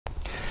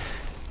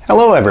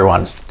Hello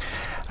everyone.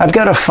 I've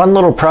got a fun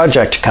little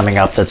project coming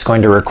up that's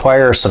going to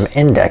require some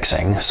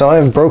indexing, so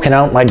I've broken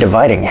out my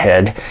dividing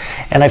head,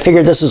 and I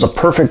figured this is a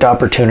perfect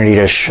opportunity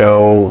to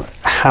show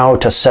how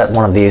to set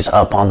one of these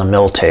up on the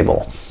mill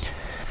table.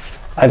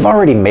 I've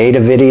already made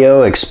a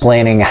video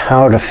explaining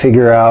how to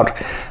figure out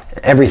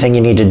everything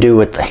you need to do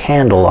with the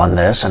handle on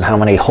this and how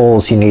many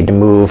holes you need to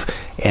move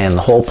in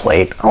the hole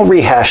plate. I'll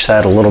rehash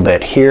that a little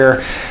bit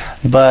here,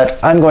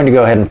 but I'm going to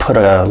go ahead and put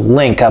a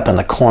link up in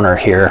the corner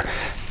here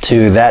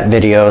to that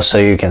video so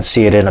you can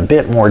see it in a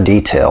bit more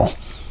detail.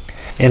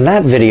 In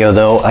that video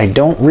though, I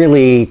don't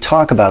really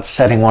talk about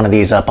setting one of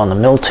these up on the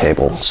mill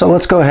table, so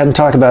let's go ahead and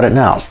talk about it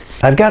now.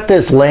 I've got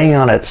this laying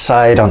on its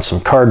side on some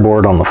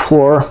cardboard on the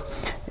floor,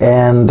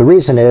 and the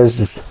reason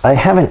is I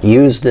haven't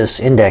used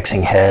this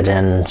indexing head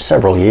in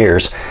several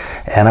years,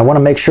 and I want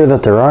to make sure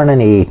that there aren't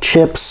any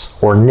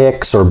chips or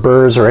nicks or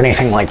burrs or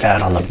anything like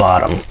that on the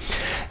bottom.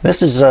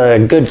 This is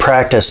a good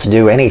practice to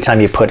do anytime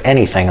you put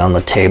anything on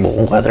the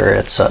table, whether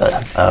it's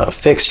a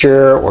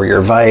fixture or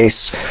your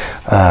vise,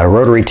 a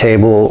rotary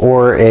table,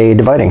 or a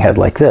dividing head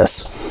like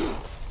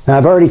this. Now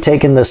I've already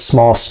taken this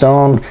small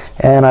stone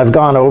and I've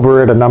gone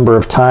over it a number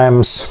of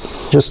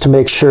times just to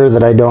make sure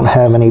that I don't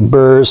have any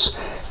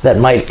burrs that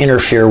might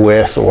interfere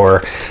with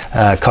or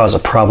cause a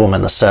problem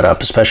in the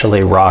setup,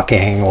 especially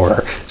rocking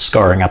or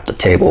scarring up the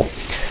table.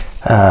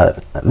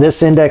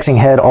 This indexing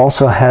head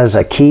also has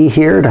a key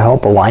here to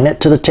help align it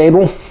to the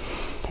table,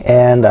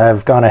 and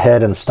I've gone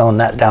ahead and stoned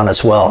that down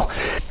as well.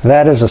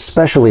 That is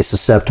especially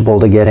susceptible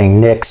to getting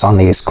nicks on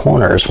these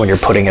corners when you're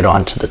putting it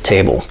onto the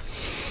table.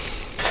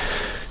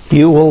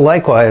 You will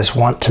likewise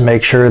want to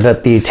make sure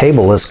that the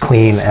table is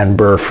clean and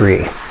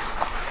burr-free.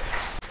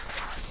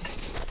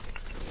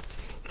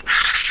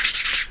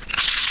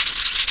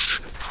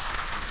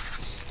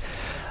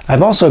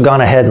 I've also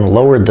gone ahead and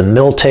lowered the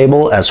mill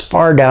table as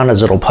far down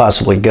as it'll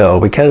possibly go,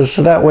 because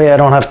that way I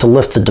don't have to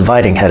lift the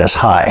dividing head as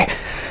high.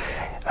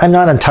 I'm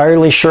not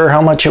entirely sure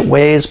how much it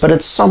weighs, but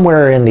it's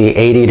somewhere in the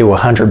 80 to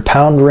 100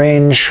 pound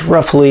range,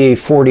 roughly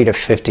 40 to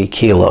 50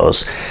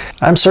 kilos.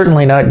 I'm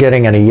certainly not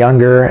getting any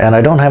younger, and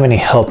I don't have any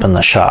help in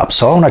the shop,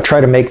 so I want to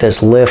try to make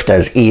this lift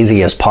as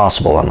easy as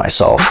possible on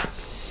myself.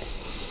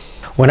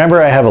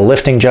 Whenever I have a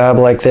lifting job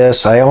like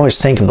this, I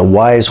always think of the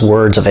wise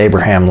words of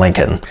Abraham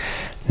Lincoln.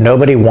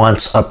 Nobody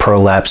wants a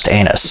prolapsed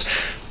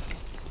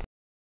anus.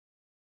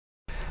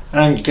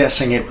 I'm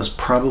guessing it was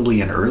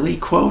probably an early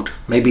quote,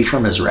 maybe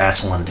from his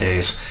wrestling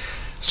days.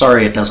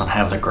 Sorry it doesn't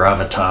have the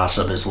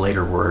gravitas of his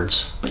later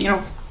words, but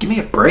give me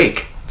a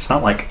break. It's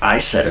not like I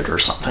said it or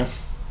something.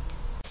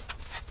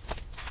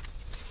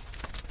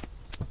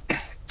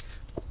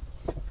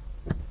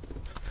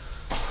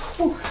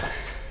 Whew.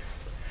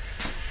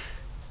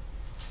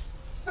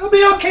 I'll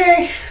be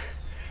okay.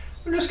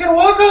 I'm just gonna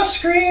walk off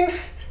screen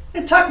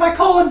and tuck my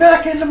colon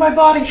back into my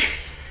body.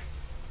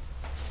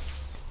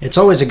 It's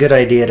always a good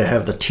idea to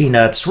have the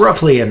T-nuts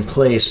roughly in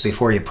place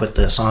before you put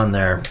this on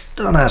there.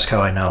 Don't ask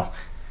how I know.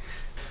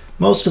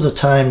 Most of the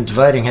time,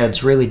 dividing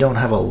heads really don't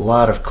have a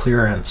lot of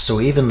clearance, so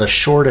even the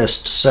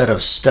shortest set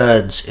of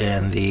studs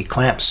in the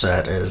clamp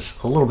set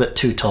is a little bit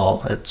too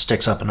tall. It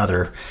sticks up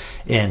another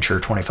inch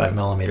or 25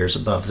 millimeters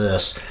above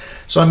this.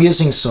 So I'm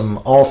using some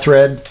all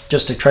thread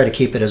just to try to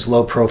keep it as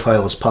low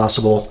profile as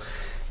possible.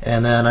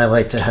 And then I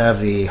like to have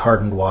the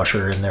hardened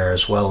washer in there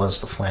as well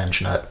as the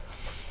flange nut.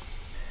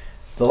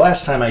 The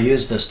last time I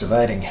used this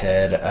dividing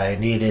head, I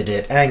needed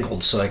it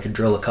angled so I could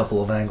drill a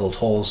couple of angled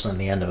holes in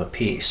the end of a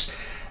piece.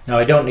 Now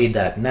I don't need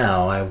that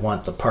now. I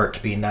want the part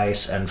to be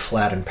nice and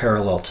flat and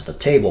parallel to the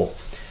table.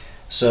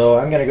 So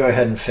I'm going to go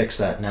ahead and fix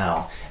that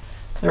now.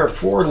 There are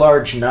 4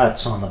 large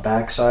nuts on the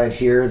back side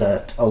here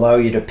that allow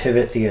you to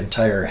pivot the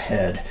entire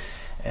head.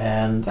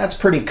 And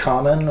that's pretty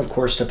common. Of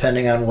course,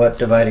 depending on what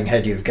dividing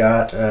head you've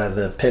got,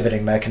 the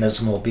pivoting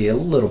mechanism will be a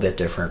little bit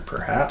different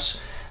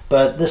perhaps,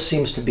 but this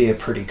seems to be a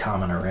pretty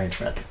common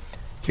arrangement.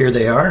 Here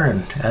they are,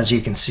 and as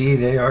you can see,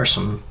 they are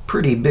some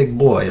pretty big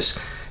boys.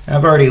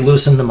 I've already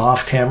loosened them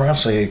off camera,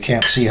 so you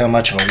can't see how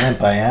much of a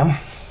limp I am,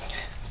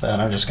 but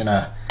I'm just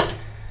gonna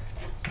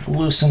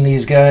loosen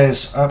these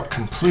guys up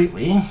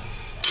completely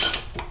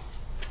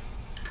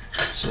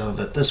so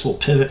that this will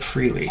pivot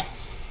freely.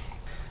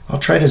 I'll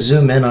try to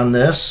zoom in on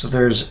this.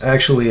 There's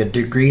actually a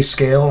degree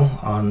scale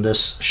on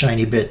this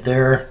shiny bit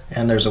there,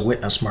 and there's a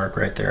witness mark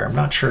right there. I'm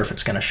not sure if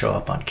it's going to show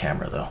up on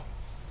camera though.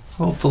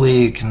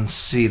 Hopefully you can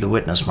see the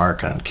witness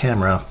mark on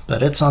camera,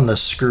 but it's on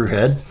this screw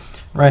head.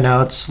 Right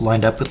now it's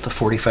lined up with the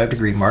 45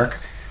 degree mark,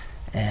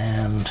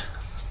 and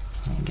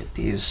let me get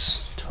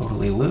these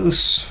totally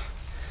loose.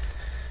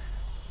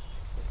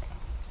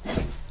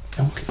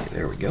 Okay,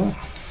 there we go.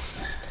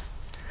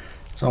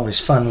 It's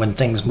always fun when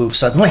things move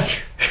suddenly.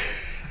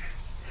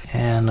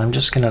 And I'm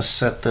just going to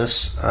set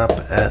this up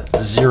at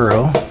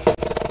 0.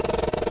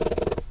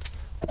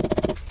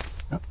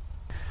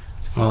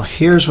 Well,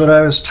 here's what I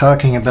was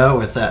talking about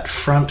with that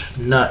front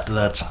nut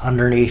that's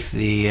underneath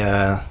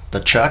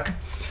the chuck.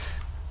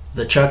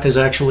 The chuck is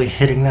actually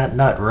hitting that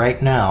nut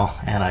right now,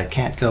 and I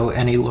can't go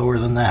any lower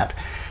than that.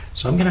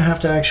 So I'm going to have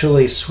to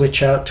actually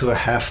switch out to a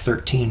half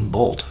 13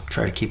 bolt.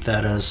 Try to keep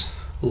that as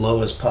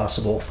low as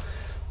possible.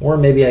 Or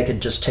maybe I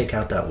could just take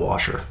out that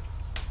washer.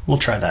 We'll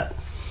try that.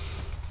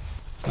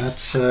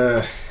 That's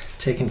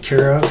taken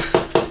care of.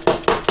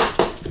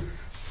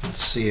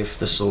 Let's see if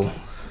this will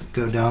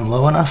go down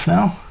low enough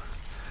now.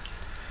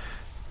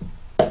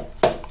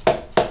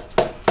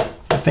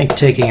 I think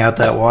taking out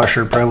that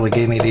washer probably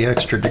gave me the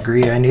extra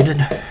degree I needed.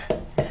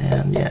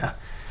 And yeah,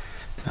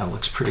 that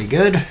looks pretty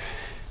good.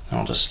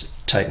 I'll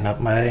just tighten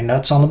up my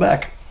nuts on the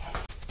back.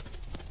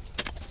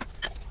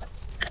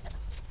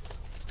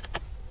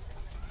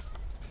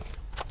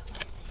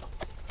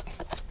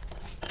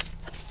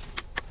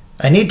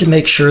 I need to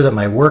make sure that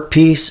my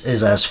workpiece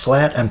is as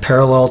flat and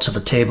parallel to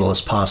the table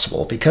as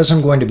possible because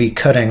I'm going to be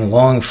cutting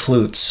long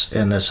flutes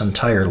in this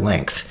entire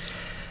length.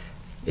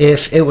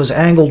 If it was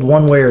angled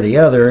one way or the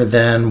other,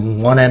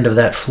 then one end of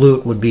that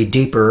flute would be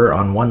deeper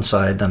on one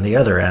side than the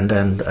other end,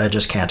 and I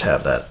just can't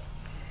have that.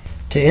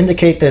 To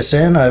indicate this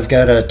in, I've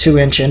got a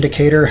 2-inch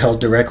indicator held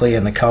directly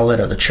in the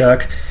collet of the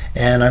chuck,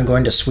 and I'm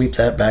going to sweep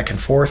that back and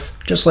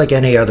forth, just like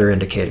any other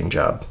indicating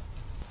job.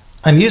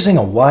 I'm using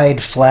a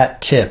wide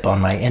flat tip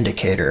on my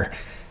indicator.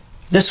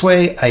 This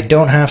way I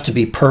don't have to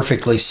be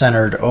perfectly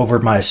centered over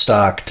my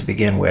stock to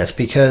begin with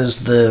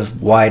because the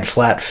wide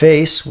flat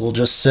face will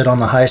just sit on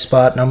the high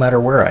spot no matter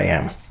where I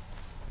am.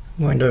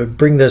 I'm going to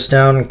bring this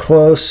down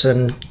close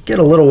and get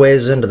a little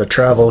ways into the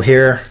travel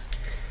here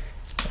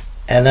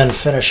and then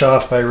finish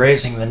off by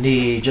raising the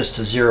knee just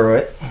to zero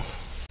it.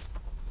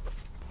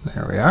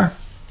 There we are.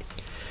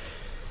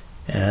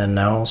 And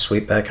now I'll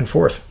sweep back and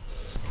forth.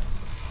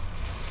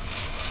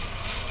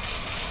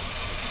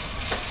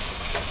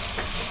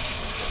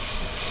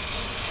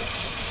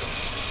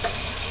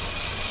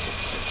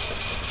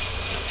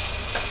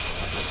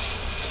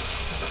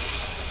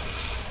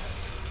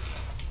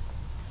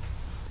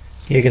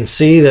 You can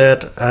see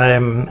that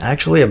I'm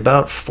actually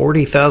about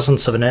 40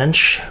 thousandths of an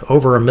inch,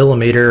 over a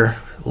millimeter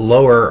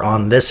lower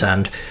on this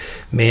end,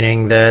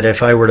 meaning that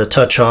if I were to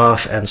touch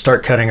off and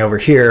start cutting over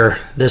here,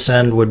 this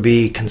end would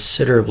be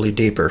considerably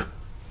deeper.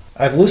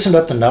 I've loosened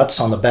up the nuts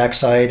on the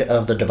backside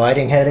of the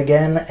dividing head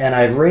again, and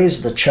I've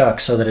raised the chuck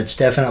so that it's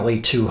definitely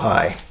too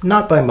high.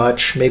 Not by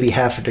much, maybe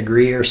half a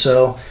degree or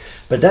so,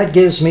 but that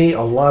gives me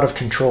a lot of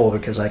control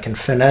because I can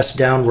finesse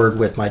downward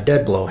with my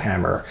dead blow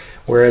hammer,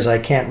 whereas I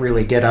can't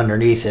really get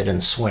underneath it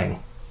and swing.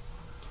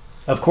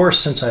 Of course,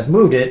 since I've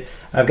moved it,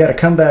 I've got to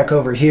come back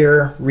over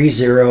here,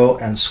 re-zero,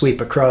 and sweep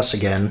across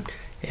again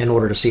in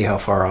order to see how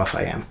far off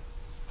I am.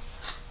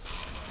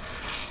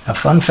 A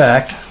fun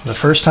fact, the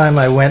first time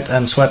I went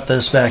and swept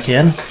this back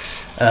in,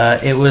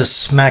 it was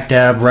smack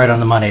dab right on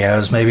the money. I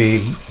was maybe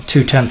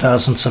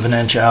 2/10,000ths of an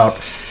inch out,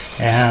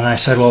 and I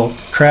said, well,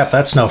 crap,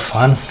 that's no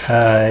fun.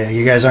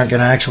 You guys aren't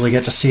going to actually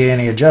get to see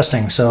any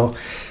adjusting, so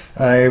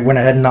I went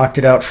ahead and knocked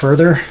it out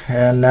further,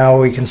 and now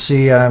we can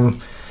see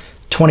I'm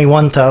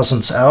 21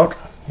 thousandths out,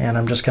 and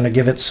I'm just going to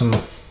give it some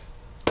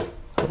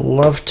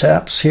love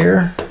taps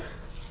here.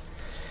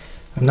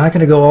 I'm not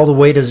going to go all the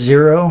way to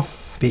zero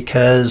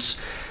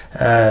because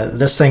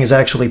this thing is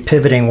actually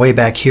pivoting way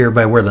back here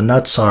by where the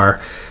nuts are,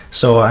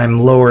 so I'm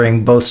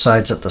lowering both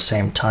sides at the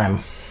same time.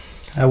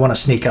 I want to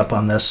sneak up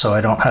on this so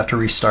I don't have to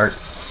restart.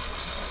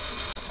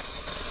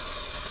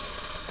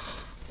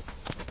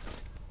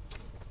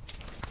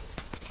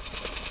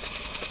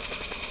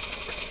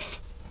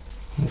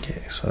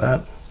 Okay, so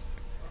that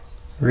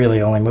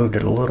really only moved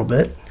it a little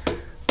bit.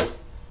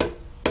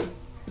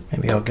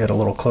 Maybe I'll get a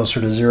little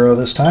closer to zero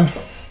this time.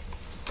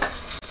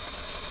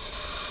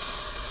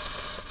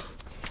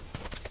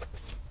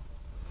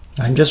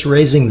 I'm just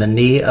raising the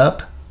knee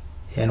up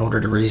in order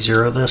to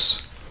re-zero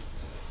this.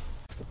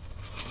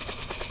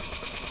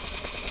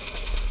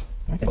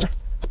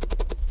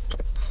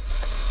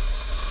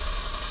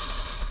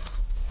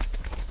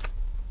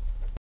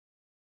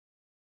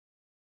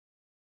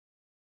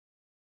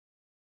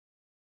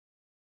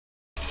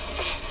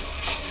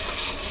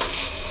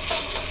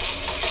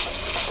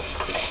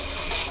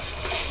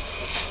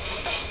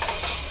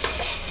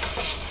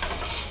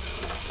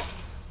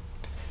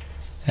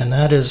 And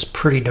that is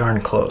pretty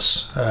darn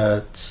close.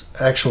 It's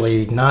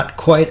actually not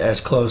quite as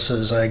close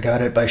as I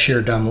got it by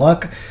sheer dumb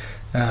luck,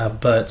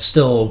 but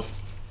still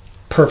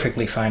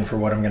perfectly fine for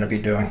what I'm going to be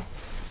doing.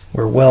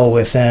 We're well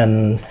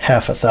within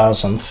half a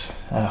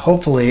thousandth.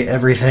 Hopefully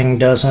everything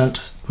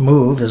doesn't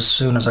move as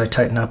soon as I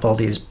tighten up all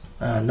these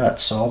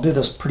nuts, so I'll do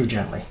this pretty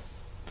gently.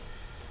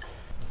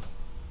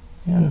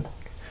 And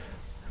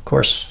of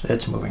course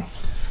it's moving.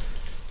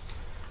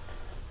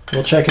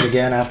 We'll check it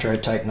again after I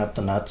tighten up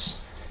the nuts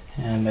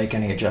and make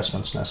any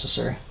adjustments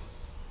necessary.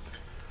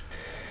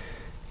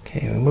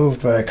 Okay, we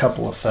moved by a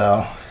couple of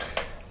thou,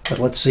 but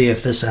let's see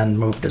if this end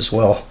moved as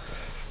well.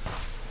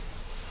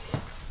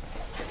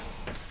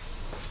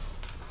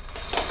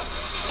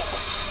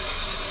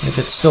 If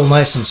it's still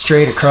nice and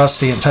straight across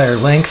the entire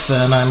length,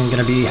 then I'm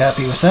going to be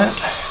happy with that.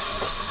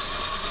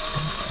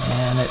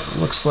 And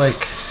it looks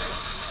like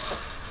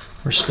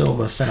we're still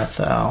within a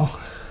thou.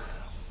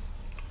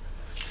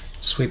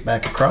 Sweep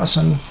back across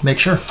and make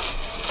sure.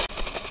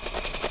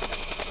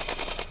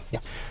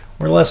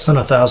 We're less than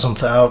a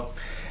thousandth out,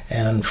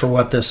 and for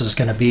what this is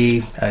going to be,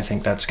 I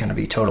think that's going to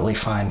be totally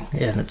fine,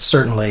 and it's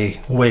certainly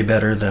way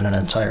better than an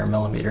entire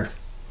millimeter.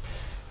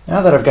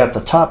 Now that I've got the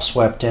top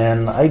swept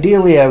in,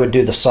 ideally I would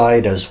do the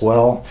side as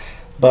well,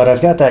 but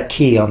I've got that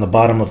key on the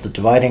bottom of the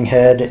dividing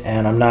head,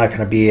 and I'm not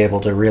going to be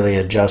able to really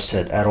adjust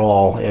it at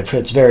all. It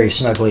fits very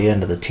snugly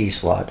into the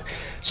T-slot.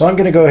 So I'm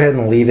going to go ahead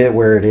and leave it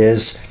where it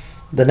is.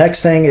 The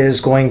next thing is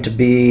going to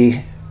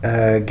be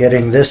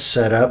getting this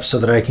set up so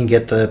that I can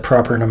get the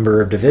proper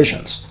number of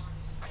divisions.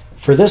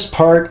 For this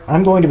part,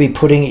 I'm going to be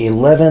putting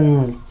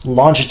 11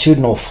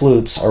 longitudinal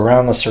flutes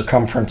around the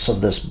circumference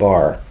of this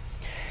bar.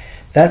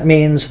 That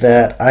means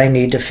that I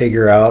need to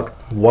figure out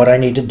what I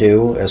need to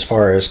do as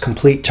far as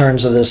complete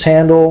turns of this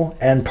handle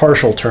and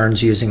partial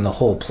turns using the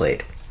whole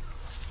plate.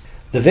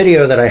 The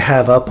video that I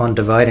have up on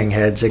dividing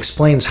heads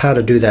explains how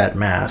to do that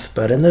math,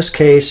 but in this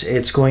case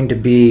it's going to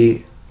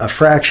be a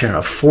fraction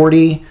of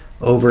 40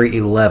 over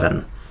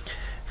 11.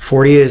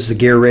 40 is the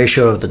gear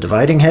ratio of the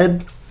dividing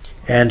head,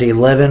 and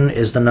 11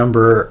 is the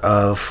number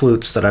of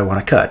flutes that I want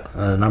to cut,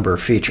 the number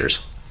of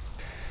features.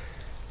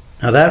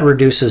 Now that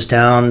reduces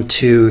down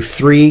to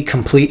 3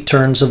 complete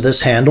turns of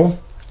this handle,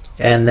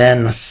 and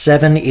then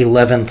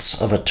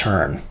 7/11ths of a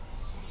turn.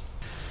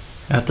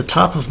 At the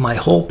top of my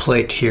hole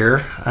plate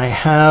here, I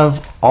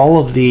have all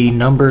of the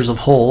numbers of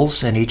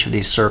holes in each of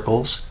these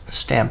circles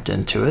stamped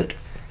into it,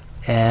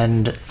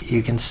 and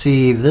you can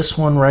see this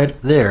one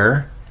right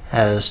there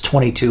has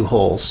 22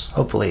 holes.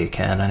 Hopefully you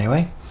can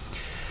anyway.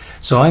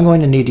 So I'm going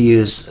to need to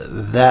use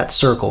that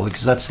circle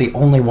because that's the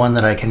only one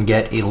that I can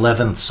get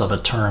 11ths of a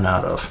turn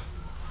out of.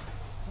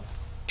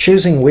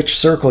 Choosing which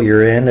circle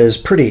you're in is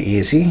pretty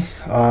easy.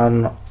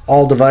 On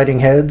all dividing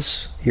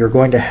heads, you're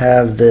going to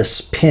have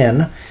this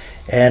pin,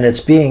 and it's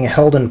being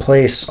held in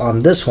place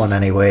on this one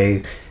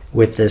anyway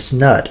with this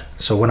nut.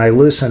 So when I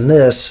loosen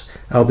this,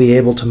 I'll be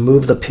able to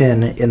move the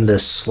pin in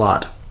this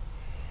slot.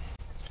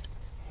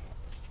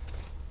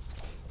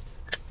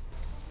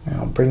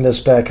 I'll bring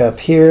this back up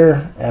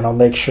here, and I'll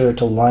make sure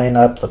to line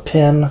up the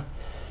pin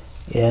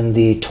in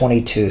the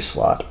 22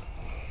 slot.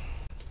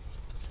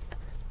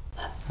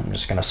 I'm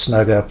just going to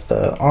snug up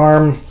the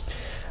arm.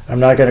 I'm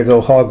not going to go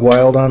hog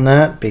wild on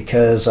that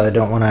because I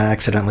don't want to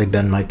accidentally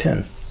bend my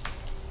pin.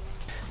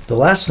 The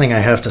last thing I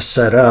have to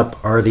set up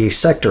are the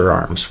sector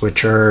arms,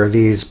 which are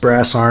these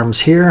brass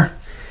arms here.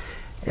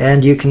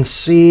 And you can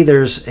see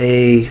there's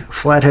a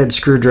flathead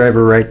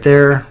screwdriver right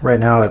there. Right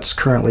now it's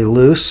currently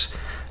loose,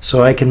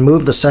 so I can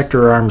move the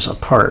sector arms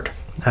apart.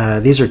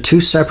 These are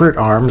 2 separate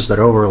arms that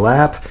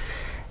overlap,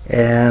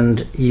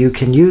 and you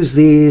can use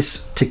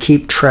these to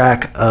keep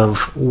track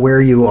of where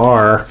you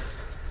are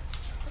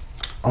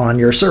on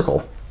your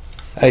circle.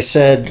 I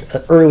said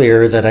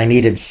earlier that I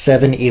needed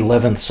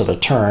 7/11ths of a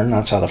turn.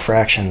 That's how the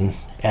fraction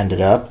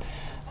ended up.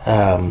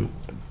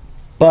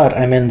 But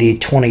I'm in the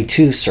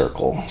 22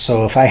 circle.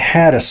 So if I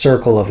had a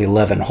circle of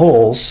 11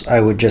 holes, I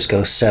would just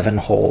go 7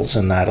 holes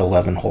in that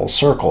 11-hole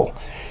circle.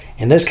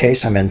 In this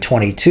case, I'm in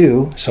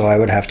 22, so I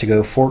would have to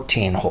go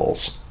 14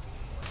 holes.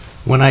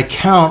 When I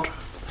count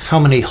how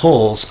many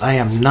holes, I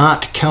am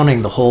not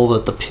counting the hole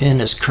that the pin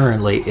is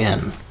currently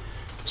in.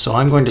 So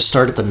I'm going to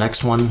start at the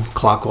next one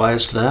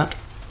clockwise to that.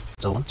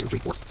 So 1, 2, 3,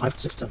 4, 5,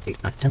 6, 7,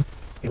 8, 9, 10,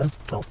 11,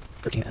 12,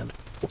 13, and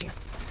 14.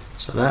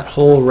 So that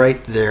hole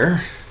right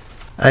there.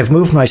 I've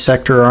moved my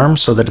sector arm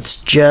so that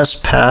it's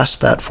just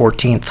past that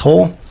 14th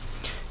hole.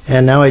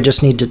 And now I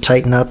just need to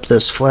tighten up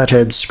this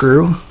flathead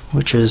screw,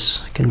 which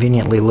is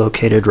conveniently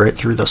located right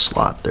through the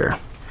slot there.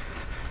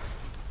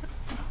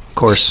 Of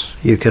course,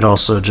 you could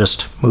also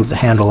just move the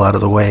handle out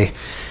of the way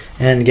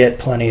and get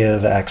plenty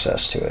of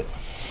access to it.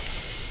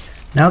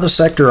 Now the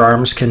sector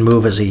arms can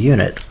move as a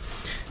unit.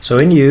 So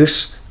in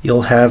use,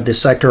 you'll have the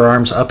sector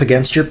arms up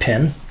against your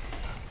pin,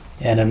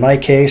 and in my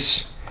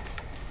case,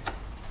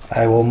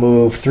 I will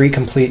move 3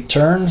 complete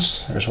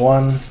turns. There's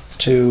 1,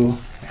 2,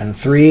 and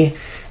 3,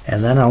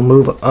 and then I'll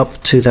move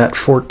up to that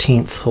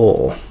 14th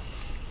hole.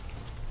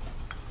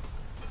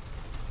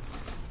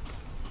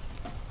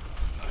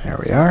 There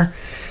we are.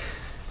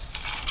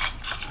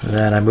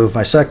 Then I move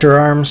my sector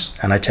arms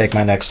and I take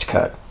my next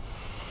cut.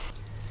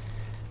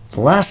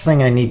 The last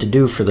thing I need to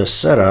do for this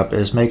setup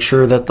is make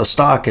sure that the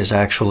stock is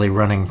actually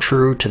running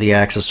true to the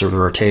axis of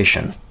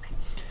rotation.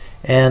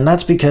 And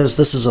that's because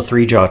this is a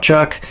 3-jaw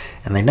chuck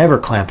and they never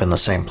clamp in the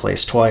same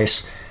place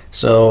twice,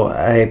 so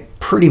I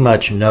pretty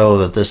much know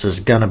that this is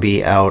going to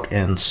be out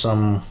in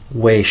some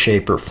way,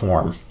 shape, or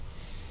form.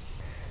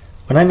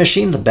 When I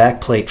machined the back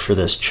plate for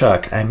this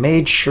chuck, I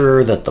made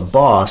sure that the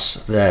boss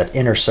that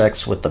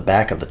intersects with the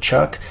back of the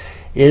chuck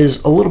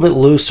is a little bit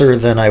looser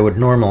than I would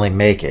normally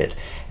make it,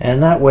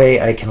 and that way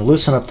I can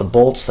loosen up the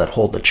bolts that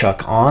hold the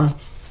chuck on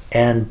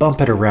and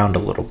bump it around a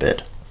little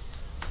bit.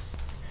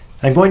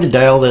 I'm going to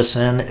dial this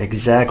in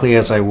exactly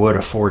as I would a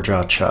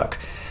 4-jaw chuck.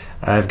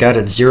 I've got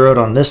it zeroed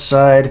on this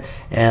side,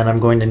 and I'm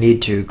going to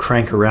need to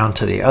crank around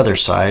to the other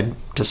side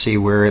to see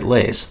where it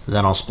lays.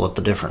 Then I'll split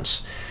the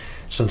difference.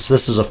 Since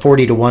this is a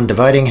 40-to-1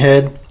 dividing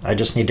head, I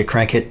just need to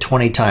crank it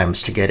 20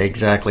 times to get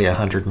exactly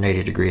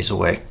 180 degrees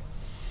away.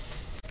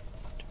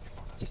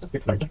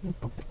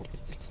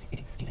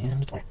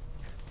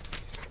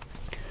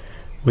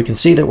 We can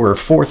see that we're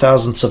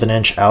 4/1000ths of an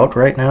inch out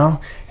right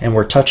now, and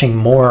we're touching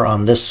more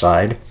on this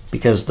side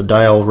because the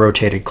dial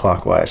rotated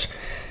clockwise.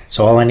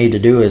 So all I need to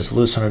do is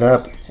loosen it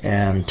up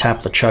and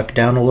tap the chuck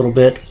down a little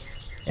bit,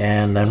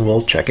 and then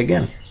we'll check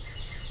again.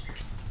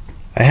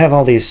 I have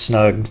all these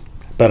snug,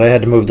 but I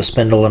had to move the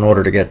spindle in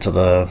order to get to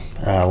the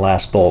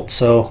last bolt.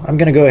 So I'm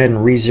going to go ahead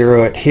and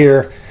re-zero it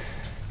here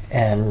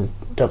and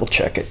double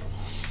check it.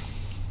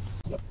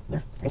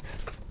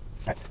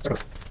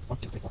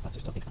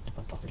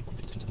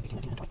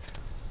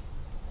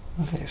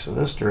 Okay, so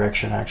this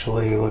direction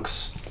actually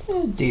looks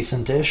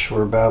decent-ish.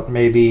 We're about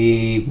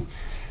maybe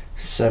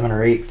 7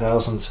 or 8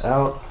 thousandths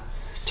out.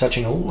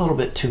 Touching a little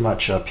bit too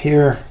much up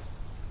here.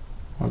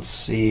 Let's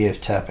see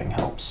if tapping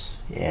helps.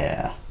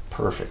 Yeah,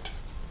 perfect.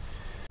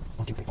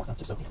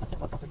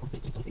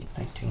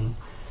 19,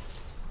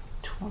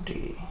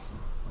 20.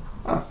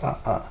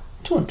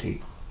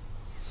 20.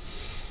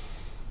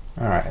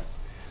 Alright,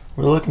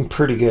 we're looking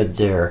pretty good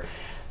there.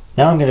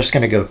 Now I'm just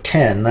going to go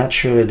 10. That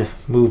should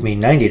move me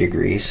 90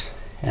 degrees,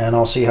 and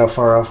I'll see how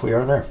far off we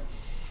are there.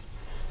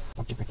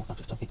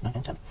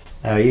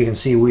 Now you can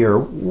see we are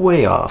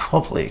way off.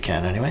 Hopefully you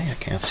can anyway. I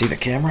can't see the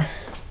camera.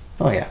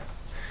 Oh yeah.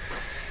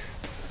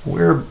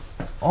 We're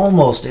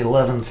almost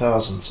 11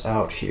 thousandths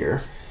out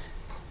here.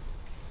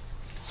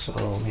 So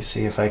let me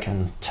see if I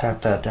can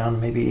tap that down to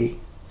maybe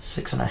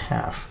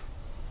 6.5.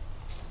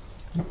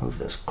 I'm going to move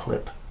this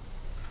clip.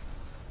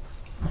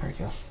 There we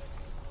go.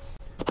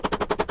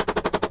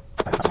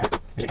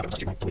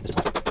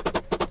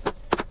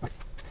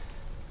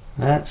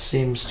 That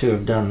seems to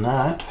have done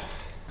that.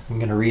 I'm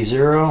going to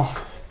re-zero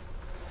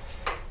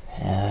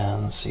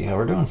and see how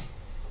we're doing.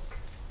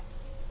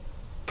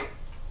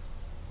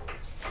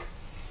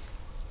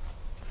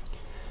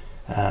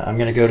 I'm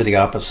going to go to the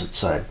opposite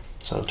side,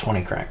 so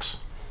 20 cranks.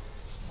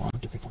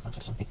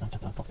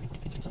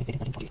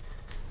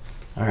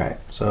 Alright,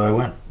 so I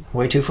went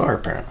way too far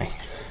apparently.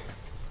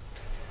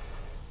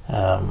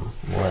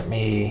 Let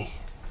me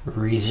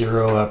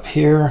re-zero up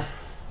here.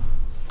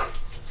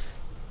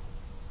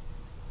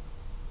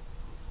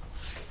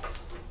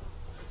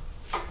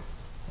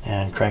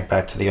 And crank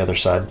back to the other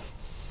side.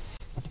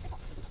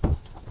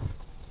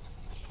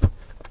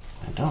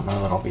 I don't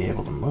know that I'll be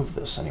able to move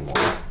this anymore.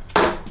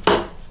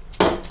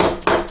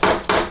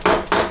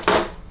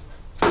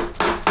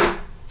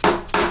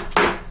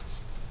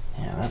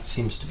 Yeah, that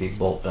seems to be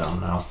bolt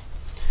bound now.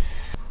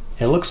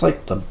 It looks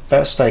like the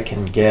best I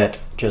can get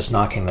just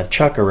knocking the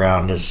chuck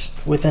around is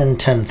within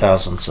 10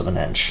 thousandths of an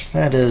inch.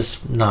 That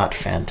is not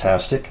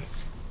fantastic,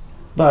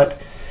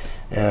 but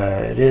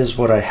it is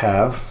what I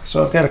have.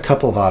 So I've got a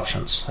couple of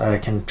options. I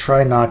can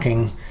try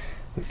knocking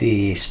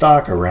the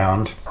stock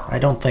around. I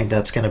don't think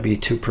that's going to be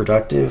too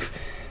productive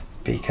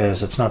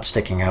because it's not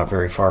sticking out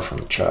very far from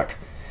the chuck.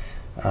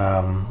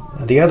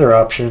 The other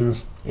option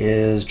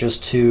is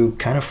just to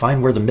kind of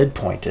find where the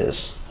midpoint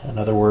is. In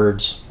other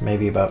words,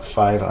 maybe about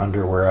 5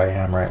 under where I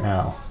am right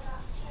now.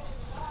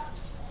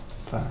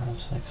 5,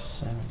 6,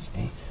 7,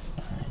 8,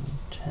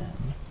 9,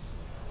 10.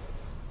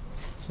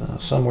 So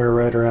somewhere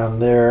right around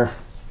there.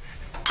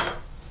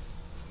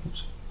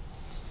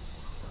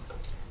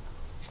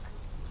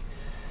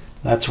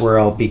 That's where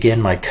I'll begin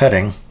my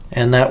cutting,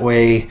 and that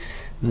way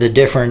the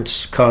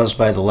difference caused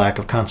by the lack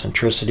of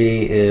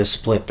concentricity is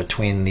split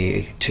between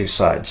the two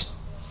sides.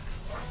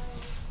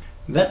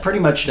 That pretty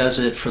much does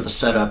it for the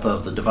setup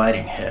of the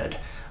dividing head.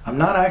 I'm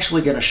not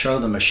actually going to show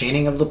the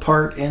machining of the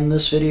part in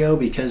this video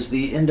because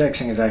the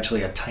indexing is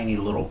actually a tiny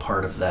little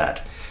part of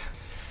that.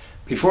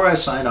 Before I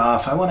sign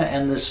off, I want to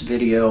end this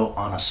video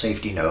on a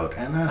safety note,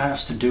 and that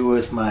has to do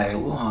with my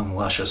long,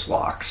 luscious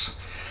locks.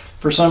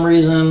 For some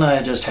reason,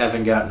 I just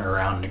haven't gotten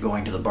around to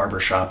going to the barber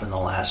shop in the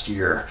last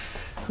year.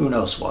 Who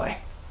knows why?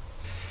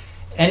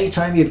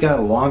 Anytime you've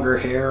got longer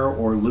hair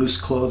or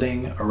loose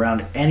clothing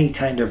around any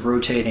kind of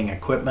rotating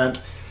equipment,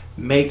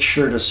 make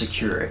sure to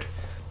secure it.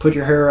 Put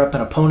your hair up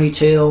in a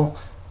ponytail,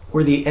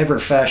 or the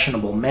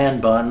ever-fashionable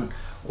man bun,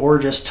 or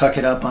just tuck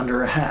it up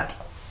under a hat.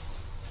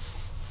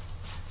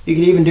 You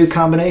could even do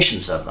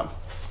combinations of them.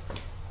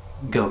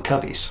 Go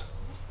Cubbies.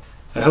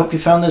 I hope you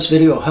found this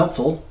video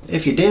helpful.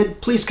 If you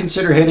did, please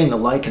consider hitting the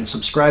like and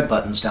subscribe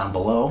buttons down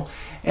below,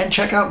 and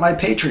check out my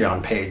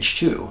Patreon page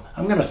too.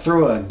 I'm going to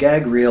throw a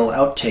gag reel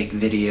outtake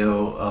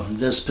video of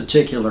this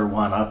particular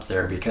one up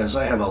there because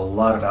I have a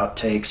lot of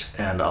outtakes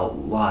and a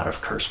lot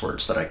of curse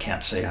words that I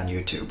can't say on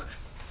YouTube.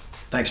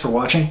 Thanks for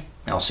watching.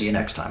 I'll see you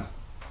next time.